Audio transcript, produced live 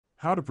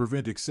How to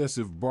prevent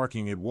excessive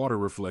barking at water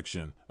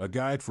reflection, a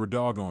guide for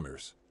dog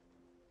owners.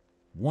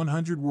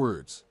 100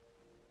 words.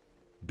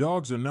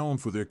 Dogs are known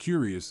for their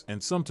curious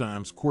and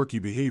sometimes quirky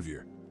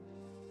behavior.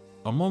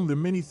 Among the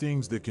many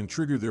things that can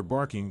trigger their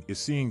barking is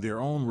seeing their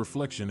own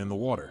reflection in the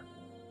water.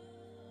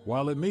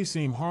 While it may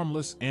seem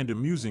harmless and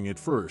amusing at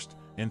first,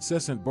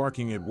 incessant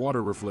barking at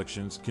water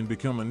reflections can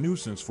become a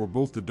nuisance for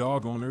both the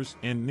dog owners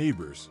and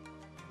neighbors.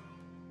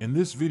 In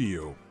this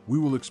video, we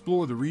will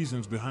explore the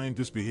reasons behind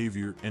this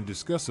behavior and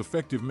discuss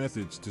effective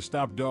methods to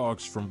stop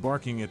dogs from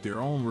barking at their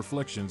own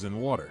reflections in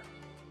water.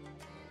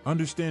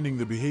 Understanding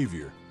the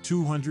behavior,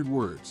 200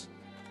 words.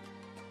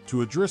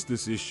 To address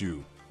this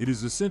issue, it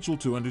is essential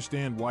to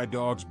understand why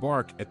dogs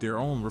bark at their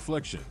own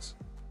reflections.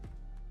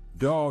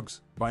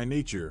 Dogs, by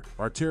nature,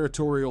 are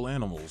territorial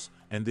animals,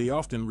 and they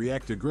often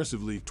react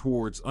aggressively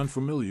towards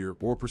unfamiliar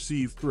or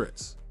perceived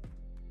threats.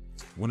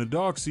 When a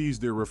dog sees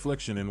their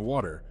reflection in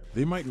water,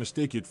 they might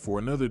mistake it for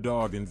another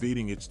dog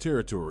invading its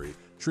territory,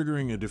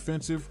 triggering a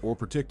defensive or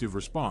protective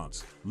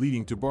response,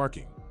 leading to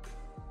barking.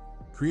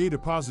 Create a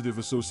positive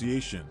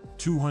association,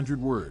 200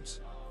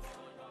 words.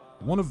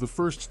 One of the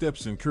first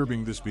steps in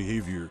curbing this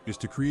behavior is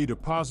to create a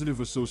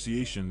positive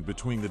association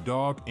between the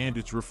dog and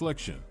its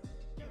reflection.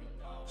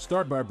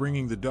 Start by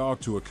bringing the dog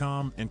to a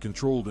calm and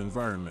controlled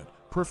environment,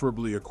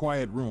 preferably a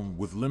quiet room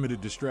with limited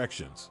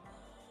distractions.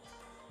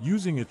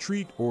 Using a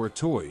treat or a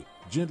toy,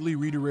 gently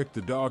redirect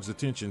the dog's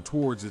attention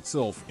towards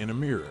itself in a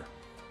mirror.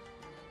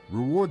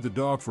 Reward the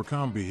dog for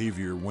calm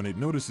behavior when it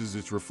notices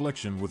its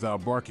reflection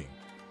without barking.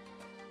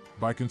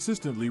 By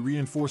consistently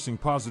reinforcing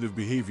positive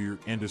behavior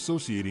and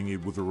associating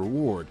it with a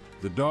reward,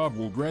 the dog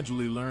will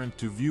gradually learn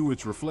to view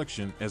its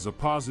reflection as a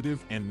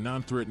positive and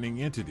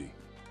non-threatening entity.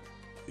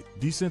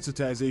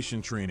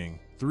 Desensitization training,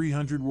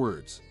 300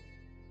 words.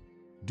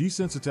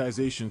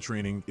 Desensitization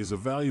training is a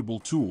valuable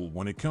tool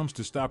when it comes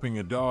to stopping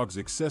a dog's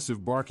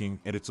excessive barking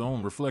at its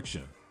own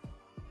reflection.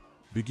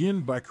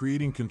 Begin by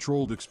creating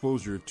controlled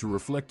exposure to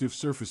reflective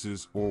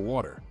surfaces or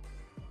water.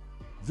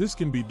 This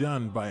can be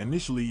done by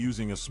initially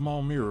using a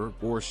small mirror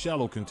or a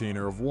shallow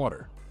container of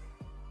water.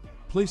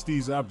 Place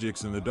these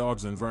objects in the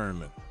dog's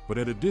environment, but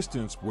at a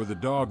distance where the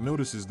dog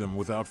notices them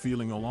without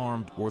feeling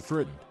alarmed or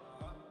threatened.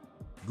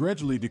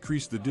 Gradually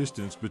decrease the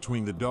distance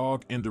between the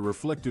dog and the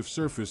reflective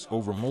surface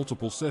over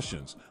multiple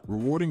sessions,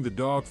 rewarding the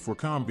dog for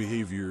calm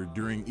behavior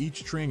during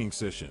each training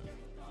session.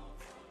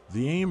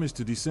 The aim is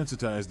to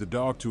desensitize the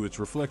dog to its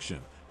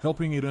reflection,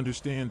 helping it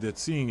understand that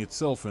seeing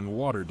itself in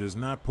water does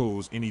not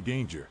pose any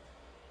danger.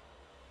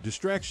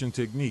 Distraction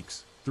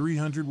techniques,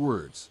 300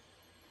 words.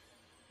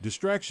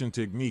 Distraction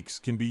techniques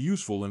can be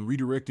useful in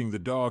redirecting the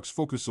dog's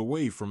focus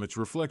away from its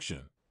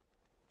reflection.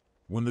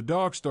 When the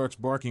dog starts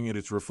barking at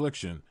its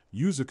reflection,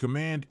 use a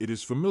command it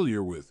is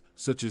familiar with,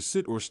 such as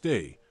sit or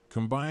stay,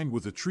 combined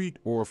with a treat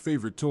or a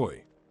favorite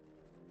toy.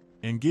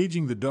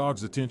 Engaging the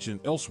dog's attention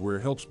elsewhere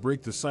helps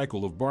break the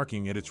cycle of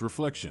barking at its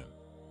reflection.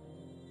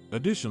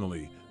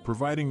 Additionally,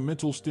 providing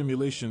mental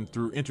stimulation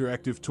through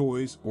interactive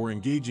toys or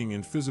engaging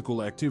in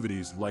physical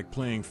activities like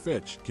playing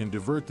fetch can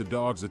divert the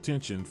dog's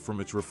attention from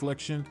its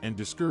reflection and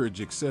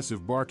discourage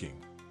excessive barking.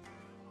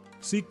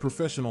 Seek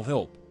professional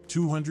help,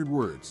 200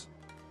 words.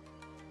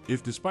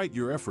 If despite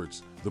your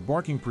efforts, the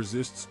barking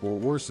persists or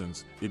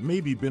worsens, it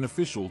may be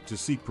beneficial to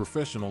seek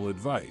professional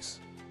advice.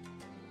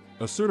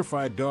 A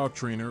certified dog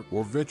trainer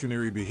or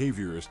veterinary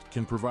behaviorist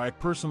can provide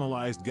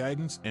personalized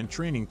guidance and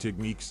training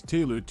techniques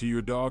tailored to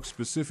your dog's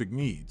specific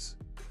needs.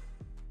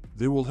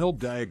 They will help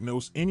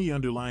diagnose any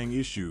underlying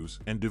issues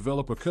and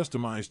develop a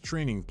customized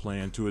training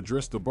plan to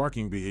address the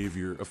barking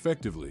behavior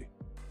effectively.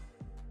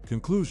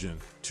 Conclusion,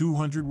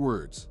 200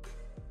 words.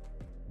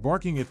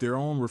 Barking at their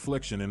own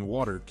reflection in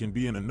water can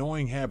be an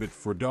annoying habit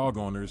for dog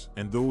owners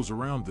and those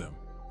around them.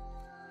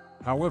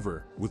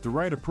 However, with the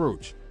right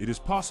approach, it is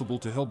possible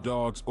to help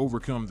dogs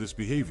overcome this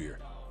behavior.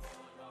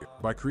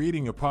 By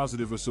creating a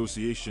positive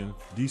association,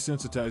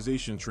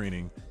 desensitization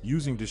training,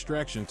 using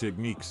distraction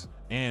techniques,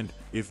 and,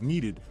 if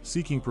needed,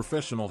 seeking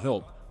professional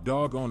help,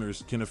 dog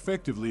owners can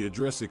effectively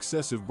address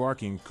excessive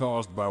barking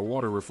caused by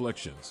water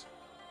reflections.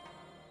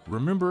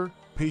 Remember,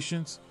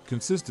 patience,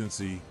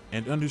 consistency,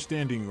 and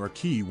understanding are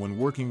key when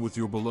working with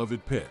your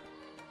beloved pet.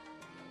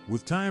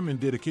 With time and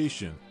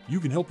dedication, you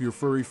can help your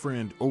furry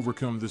friend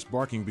overcome this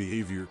barking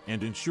behavior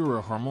and ensure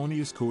a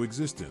harmonious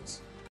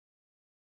coexistence.